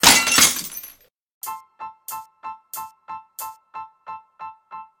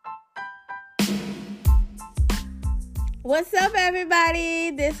What's up,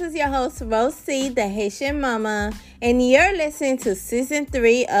 everybody? This is your host, Rosie, the Haitian Mama, and you're listening to Season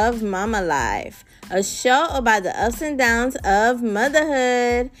 3 of Mama Life, a show about the ups and downs of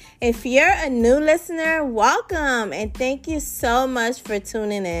motherhood. If you're a new listener, welcome, and thank you so much for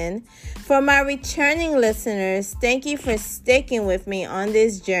tuning in. For my returning listeners, thank you for sticking with me on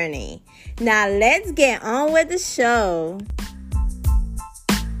this journey. Now, let's get on with the show.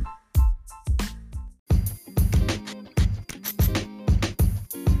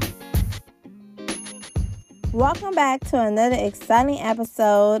 Welcome back to another exciting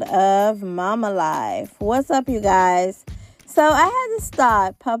episode of Mama Life. What's up, you guys? So I had this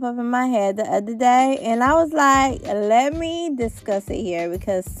thought pop up in my head the other day, and I was like, let me discuss it here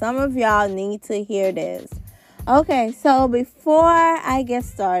because some of y'all need to hear this. Okay, so before I get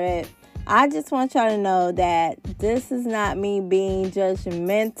started, I just want y'all to know that this is not me being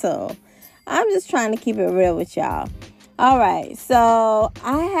judgmental. I'm just trying to keep it real with y'all. All right, so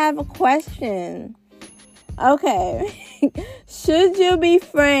I have a question. Okay, should you be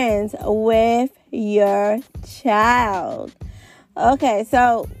friends with your child? Okay,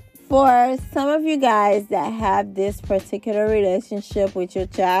 so for some of you guys that have this particular relationship with your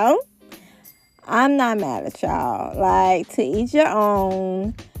child, I'm not mad at y'all. Like, to each your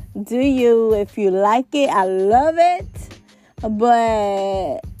own. Do you, if you like it, I love it.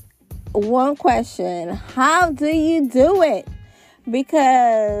 But one question, how do you do it?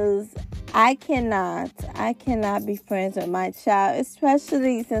 Because I cannot be friends with my child,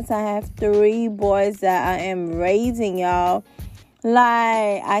 especially since I have 3 boys that I am raising, y'all.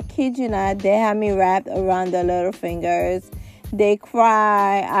 Like, I kid you not, they have me wrapped around their little fingers. They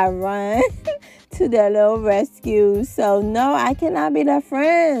cry, I run to their little rescue. So, no, I cannot be their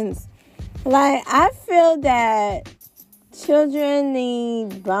friends. Like, I feel that children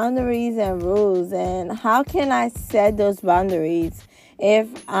need boundaries and rules. And how can I set those boundaries if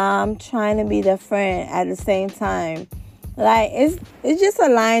I'm trying to be the friend at the same time? Like, it's just a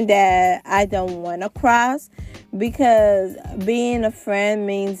line that I don't want to cross, because being a friend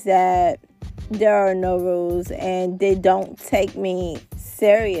means that there are no rules and they don't take me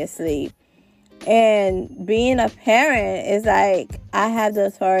seriously. And being a parent is like, I have the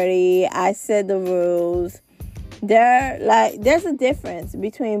authority, I set the rules. There's a difference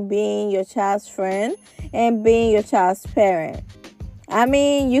between being your child's friend and being your child's parent. I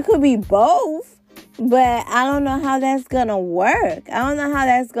mean, you could be both, but I don't know how that's going to work. I don't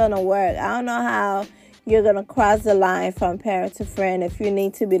know how you're going to cross the line from parent to friend if you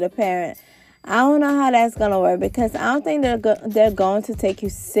need to be the parent. I don't know how that's going to work, because I don't think they're going to take you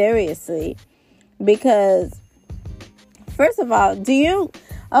seriously. Because, first of all, you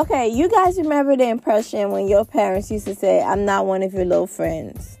guys remember the impression when your parents used to say, I'm not one of your little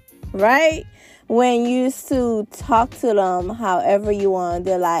friends, right? When you used to talk to them however you want,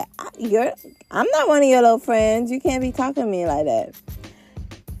 they're like, I'm not one of your little friends. You can't be talking to me like that.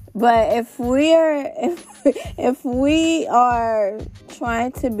 But if we are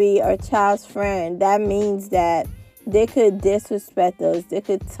trying to be our child's friend, that means that they could disrespect us. They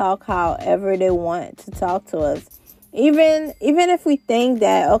could talk however they want to talk to us. Even if we think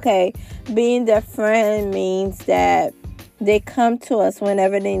that, okay, being their friend means that they come to us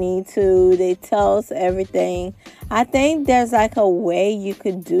whenever they need to. They tell us everything. I think there's like a way you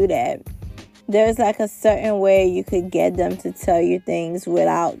could do that. There's like a certain way you could get them to tell you things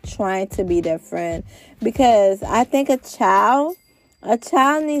without trying to be their friend. Because I think a child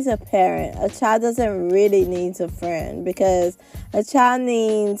needs a parent. A child doesn't really need a friend, because a child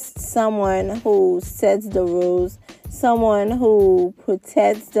needs someone who sets the rules, someone who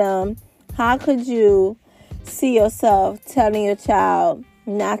protects them. How could you see yourself telling your child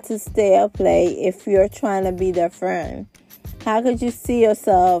not to stay up late if you're trying to be their friend? How could you see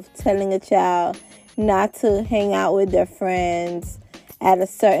yourself telling a child not to hang out with their friends at a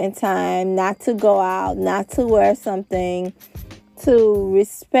certain time, not to go out, not to wear something, to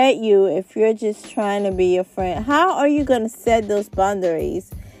respect you if you're just trying to be your friend? How are you going to set those boundaries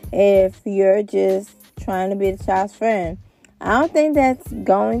if you're just trying to be the child's friend? I don't think that's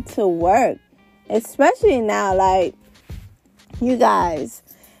going to work. Especially now, like, you guys,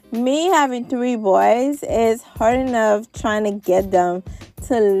 me having 3 boys is hard enough trying to get them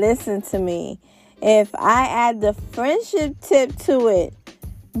to listen to me. If I add the friendship tip to it,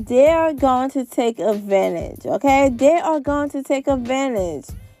 they are going to take advantage, okay? They are going to take advantage.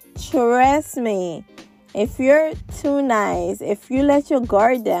 Trust me. If you're too nice, if you let your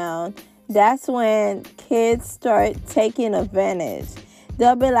guard down, that's when kids start taking advantage.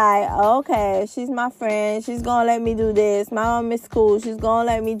 they'll be like, okay, she's my friend. She's going to let me do this. My mom is cool. She's going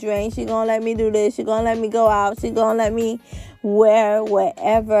to let me drink. She's going to let me do this. She's going to let me go out. She's going to let me wear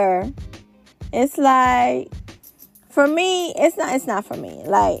whatever. It's like, for me, it's not for me.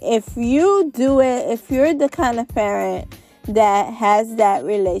 Like, if you do it, if you're the kind of parent that has that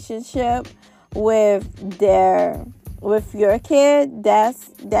relationship with your kid,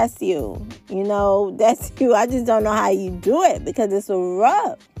 that's you. You know, that's you. I just don't know how you do it because it's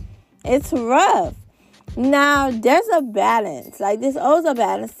rough. It's rough. Now, there's a balance. Like, there's always a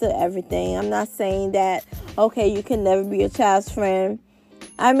balance to everything. I'm not saying that, okay, you can never be your child's friend.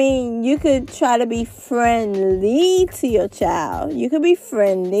 I mean, you could try to be friendly to your child. You could be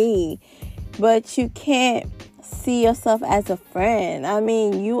friendly, but you can't see yourself as a friend. I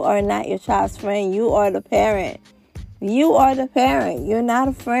mean, you are not your child's friend. You are the parent. You are the parent. You're not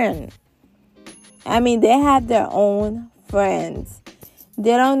a friend. I mean, they have their own friends.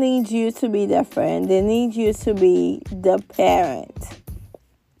 They don't need you to be their friend. They need you to be the parent.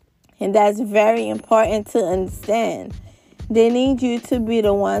 And that's very important to understand. They need you to be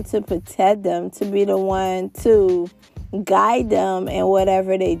the one to protect them, to be the one to guide them in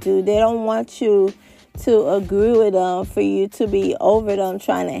whatever they do. They don't want you to agree with them, for you to be over them,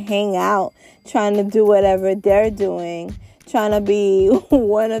 trying to hang out, trying to do whatever they're doing, trying to be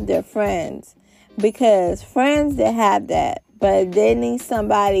one of their friends. Because friends, they have that, but they need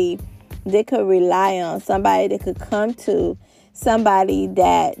somebody they could rely on, somebody they could come to, somebody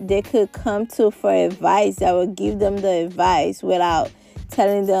that they could come to for advice, that would give them the advice without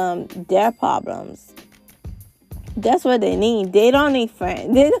telling them their problems. That's what they need. They don't need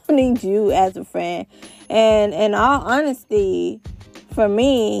friends. They don't need you as a friend. And in all honesty, for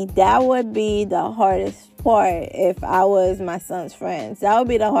me, that would be the hardest part if I was my son's friends. That would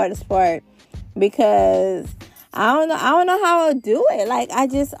be the hardest part because I don't know how I'll do it. Like, I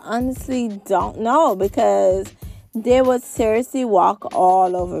just honestly don't know, because they would seriously walk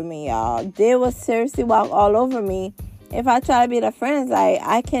all over me, y'all. They would seriously walk all over me if I try to be their friends. Like,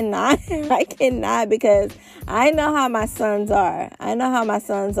 I cannot. I cannot, because I know how my sons are.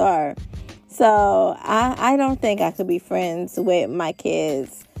 So I don't think I could be friends with my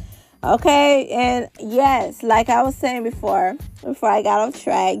kids. Okay? And yes, like I was saying before I got off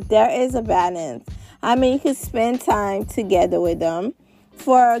track, there is a balance. I mean, you could spend time together with them.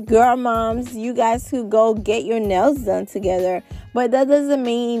 For girl moms, you guys could go get your nails done together. But that doesn't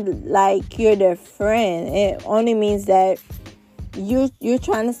mean like you're their friend. It only means that you're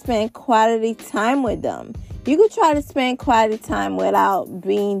trying to spend quality time with them. You could try to spend quality time without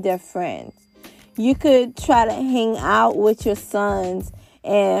being their friends. You could try to hang out with your sons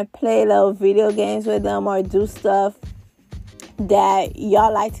and play little video games with them, or do stuff that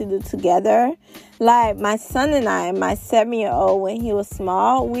y'all like to do together. Like my son and I, my 7-year-old, when he was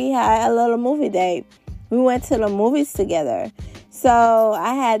small, we had a little movie date. We went to the movies together. So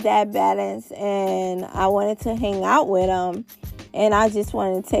I had that balance, and I wanted to hang out with him. And I just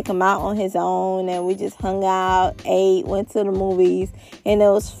wanted to take him out on his own, and we just hung out, ate, went to the movies, and it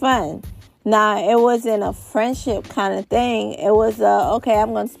was fun. Now, it wasn't a friendship kind of thing. It was okay,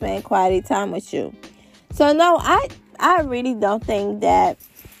 I'm going to spend quality time with you. So, no, I really don't think that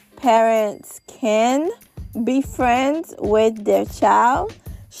parents can be friends with their child.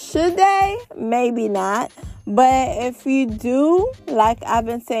 Should they? Maybe not. But if you do, like I've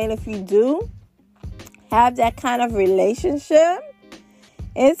been saying, if you do have that kind of relationship,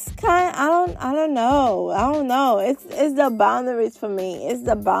 it's kind of, I don't know. It's the boundaries for me. It's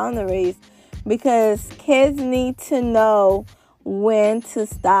the boundaries, because kids need to know when to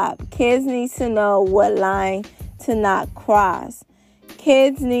stop. Kids need to know what line to not cross.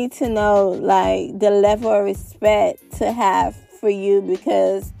 Kids need to know, like, the level of respect to have for you,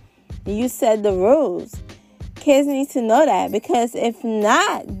 because you set the rules. Kids need to know that, because if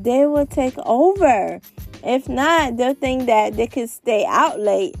not, they will take over. If not, they'll think that they can stay out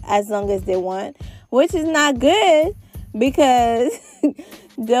late as long as they want, which is not good, because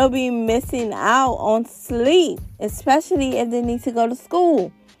they'll be missing out on sleep, especially if they need to go to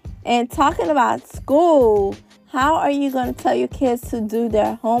school. And talking about school, how are you going to tell your kids to do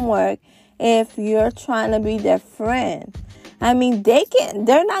their homework if you're trying to be their friend? I mean, they're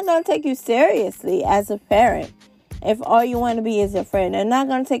not going to take you seriously as a parent. If all you want to be is a friend, they're not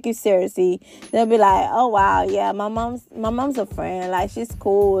going to take you seriously. They'll be like, oh, wow, yeah, my mom's a friend. Like, she's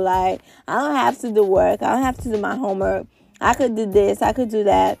cool. Like, I don't have to do work. I don't have to do my homework. I could do this. I could do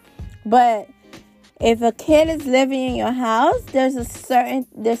that. But if a kid is living in your house, there's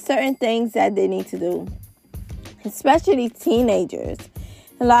certain things that they need to do, especially teenagers.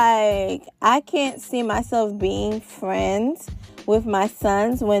 Like, I can't see myself being friends with my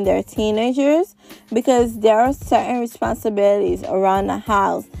sons when they're teenagers, because there are certain responsibilities around the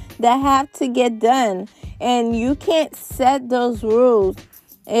house that have to get done. And you can't set those rules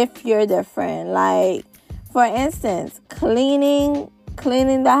if you're their friend. Like, for instance, cleaning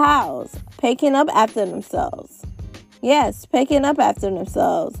the house, picking up after themselves. Yes, picking up after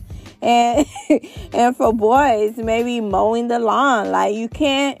themselves. And and for boys, maybe mowing the lawn. Like, you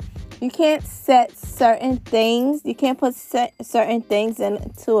can't set certain things. You can't put certain things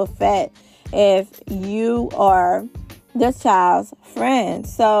into effect if you are the child's friend.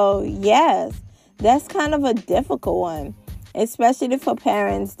 So, yes, that's kind of a difficult one, especially for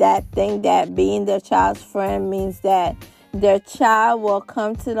parents that think that being their child's friend means that their child will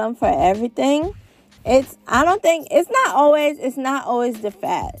come to them for everything. It's not always the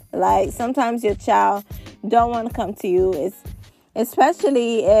fact. Like, sometimes your child don't want to come to you. It's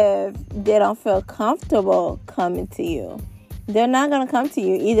especially if they don't feel comfortable coming to you. They're not going to come to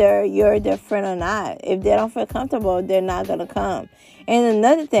you. Either you're their friend or not. If they don't feel comfortable, they're not going to come. And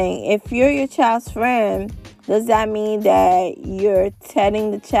another thing, if you're your child's friend, does that mean that you're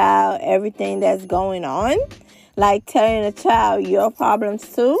telling the child everything that's going on? Like, telling the child your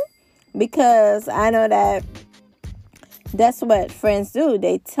problems too? Because I know that's what friends do.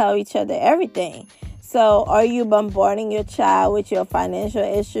 They tell each other everything. So are you bombarding your child with your financial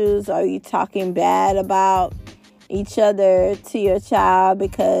issues? Are you talking bad about each other to your child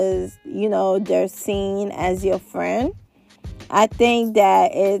because, they're seen as your friend? I think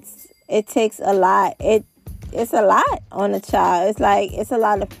that it takes a lot. It's a lot on a child. It's a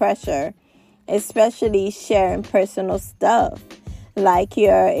lot of pressure, especially sharing personal stuff. Like,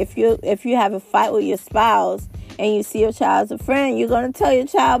 if you have a fight with your spouse and you see your child as a friend, you're going to tell your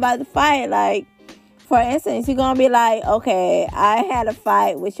child about the fight. Like, for instance, you're going to be like, okay, I had a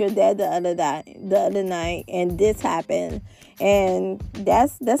fight with your dad the other night and this happened. And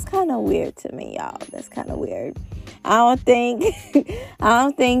that's kind of weird to me, y'all. That's kind of weird. I don't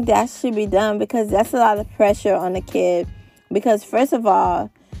think that should be done, because that's a lot of pressure on the kid. Because first of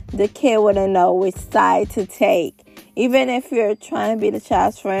all, the kid wouldn't know which side to take. Even if you're trying to be the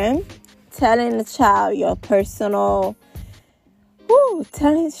child's friend, telling the child your personal,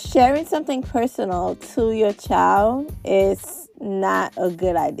 sharing something personal to your child is not a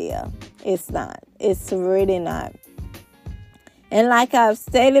good idea. It's not. It's really not. And like I've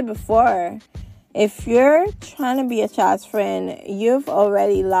stated before, if you're trying to be a child's friend, you've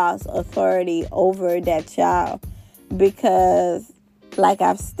already lost authority over that child, because, like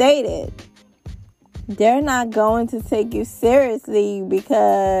I've stated, they're not going to take you seriously,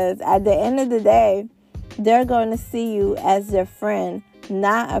 because at the end of the day, they're going to see you as their friend,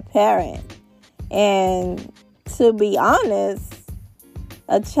 not a parent. And to be honest,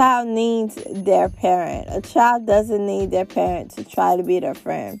 a child needs their parent. A child doesn't need their parent to try to be their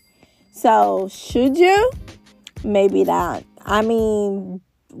friend. So, should you? Maybe not. I mean,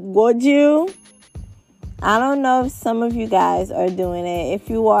 would you? I don't know if some of you guys are doing it. If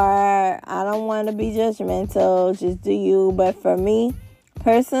you are, I don't want to be judgmental. Just do you. But for me,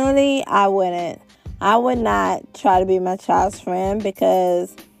 personally, I wouldn't. I would not try to be my child's friend,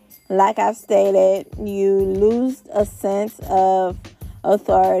 because, like I've stated, you lose a sense of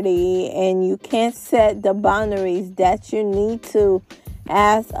authority and you can't set the boundaries that you need to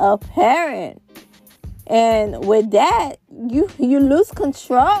as a parent. And with that, you lose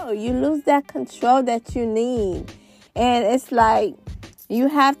control. You lose that control that you need. And it's like, you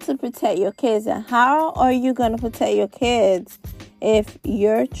have to protect your kids. And how are you going to protect your kids if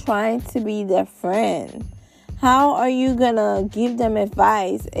you're trying to be their friend? How are you going to give them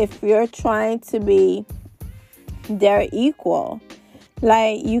advice if you're trying to be their equal?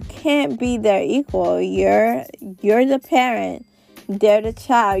 Like, you can't be their equal. You're the parent. They're the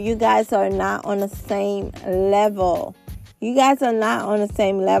child. You guys are not on the same level. You guys are not on the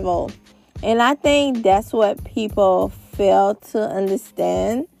same level. And I think that's what people fail to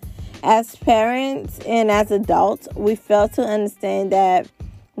understand. As parents and as adults, we fail to understand that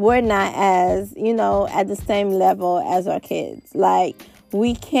we're not as, at the same level as our kids. Like,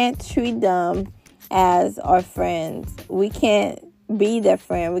 we can't treat them as our friends. We can't be their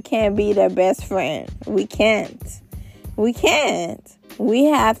friend. We can't be their best friend. We can't. We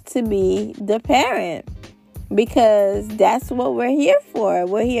have to be the parent, because that's what we're here for.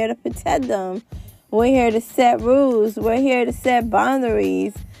 We're here to protect them. We're here to set rules. We're here to set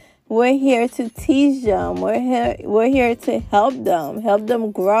boundaries. We're here to teach them. We're here to help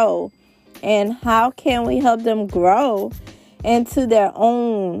them grow. And how can we help them grow into their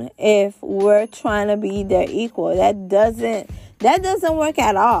own if we're trying to be their equal? That doesn't work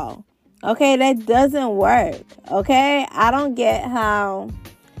at all. Okay, that doesn't work. Okay, I don't get how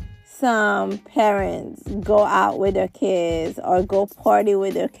some parents go out with their kids or go party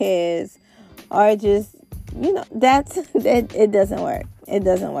with their kids or just, that's it doesn't work. It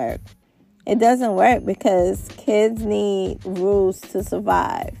doesn't work. It doesn't work because kids need rules to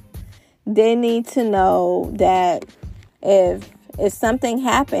survive. They need to know that if something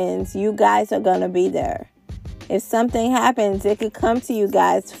happens, you guys are going to be there. If something happens, they could come to you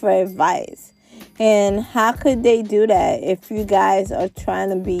guys for advice. And how could they do that if you guys are trying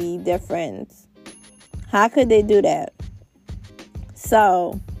to be their friends? How could they do that?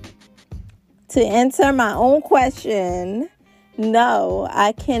 So, to answer my own question, no,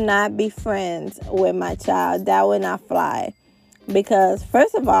 I cannot be friends with my child. That would not fly. Because,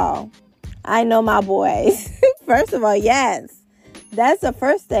 first of all, I know my boys. First of all, yes. That's the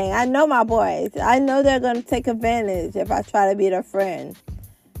first thing. I know my boys. I know they're going to take advantage if I try to be their friend.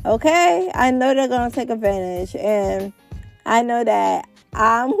 Okay? I know they're going to take advantage. And I know that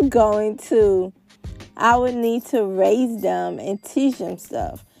I would need to raise them and teach them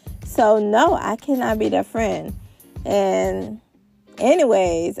stuff. So, no, I cannot be their friend. And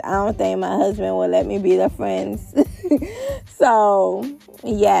anyways, I don't think my husband will let me be their friends. So,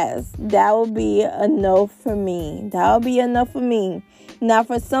 yes, that would be a no for me. That would be a no for me. Now,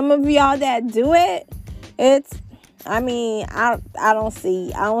 for some of y'all that do it, I don't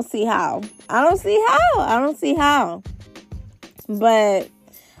see how. I don't see how. But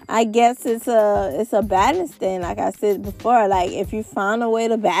I guess it's a balance thing. Like I said before, like if you find a way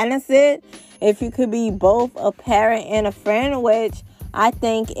to balance it, if you could be both a parent and a friend, which I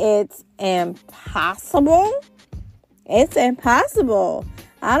think it's impossible. It's impossible.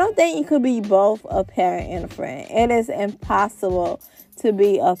 I don't think you could be both a parent and a friend. It is impossible to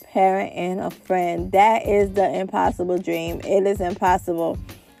be a parent and a friend. That is the impossible dream. It is impossible.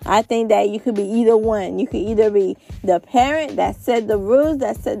 I think that you could be either one. You could either be the parent that set the rules,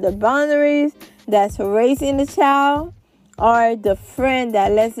 that set the boundaries, that's raising the child, or the friend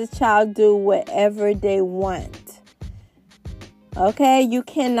that lets the child do whatever they want. Okay? You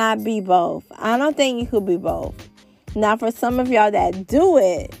cannot be both. I don't think you could be both. Now, for some of y'all that do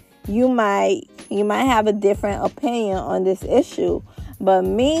it, you might have a different opinion on this issue. But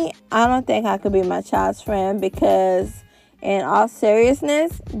me, I don't think I could be my child's friend because, in all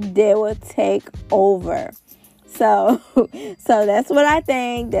seriousness, they will take over. So that's what I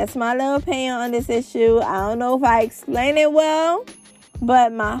think. That's my little opinion on this issue. I don't know if I explained it well,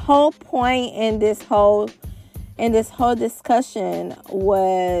 but my whole point in this whole discussion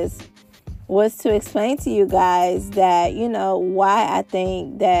was to explain to you guys that, why I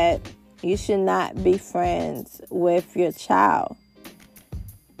think that you should not be friends with your child.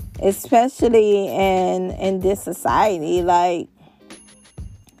 Especially in this society. Like,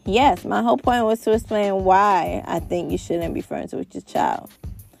 yes, my whole point was to explain why I think you shouldn't be friends with your child.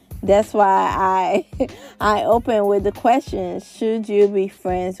 That's why I open with the question, should you be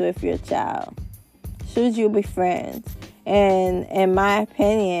friends with your child? Should you be friends? And in my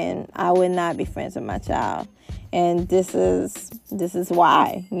opinion, I would not be friends with my child. And this is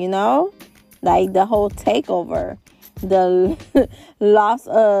why, like the whole takeover, the loss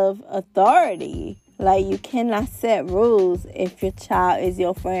of authority. Like, you cannot set rules if your child is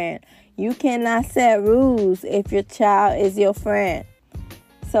your friend. You cannot set rules if your child is your friend.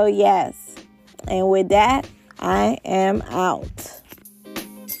 So yes. And with that, I am out.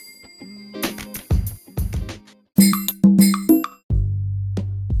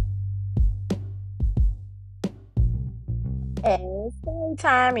 Hey, story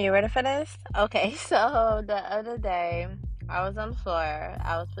time. You ready for this? Okay, so the other day I was on the floor.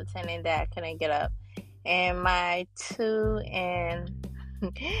 I was pretending that I couldn't get up, and my 2 and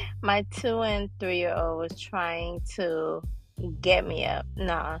 3 year old was trying to get me up.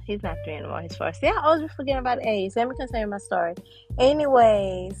 No, he's not 3 anymore. He's 4. See, I always be forgetting about age. Let me continue my story.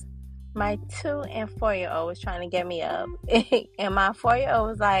 Anyways, my 2 and 4 year old was trying to get me up, and my 4 year old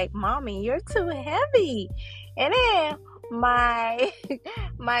was like, "Mommy, you're too heavy." And then my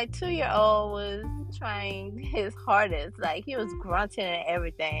my 2 year old was trying his hardest, like he was grunting and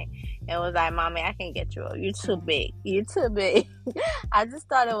everything, and was like, "Mommy, I can get you up. You're too big. You're too big." I just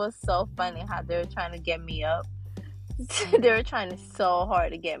thought it was so funny how they were trying to get me up. They were trying so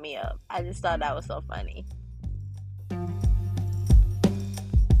hard to get me up. I just thought that was so funny.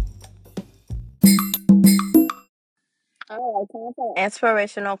 All right, time for the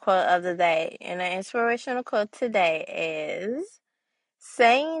inspirational quote of the day. And the inspirational quote today is,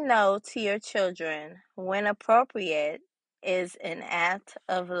 saying no to your children when appropriate is an act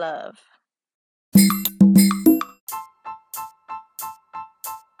of love.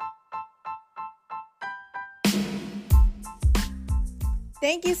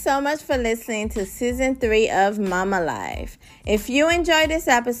 Thank you so much for listening to Season 3 of Mama Life. If you enjoyed this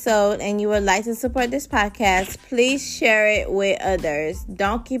episode and you would like to support this podcast, please share it with others.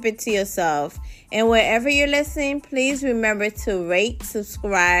 Don't keep it to yourself. And wherever you're listening, please remember to rate,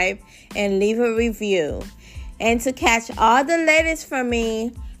 subscribe, and leave a review. And to catch all the latest from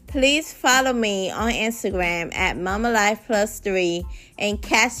me, please follow me on Instagram at MamaLife+3 and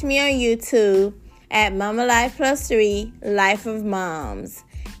catch me on YouTube at MamaLife+3 Life of Moms.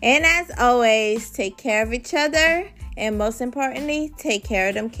 And as always, take care of each other and most importantly, take care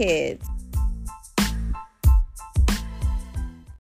of them kids.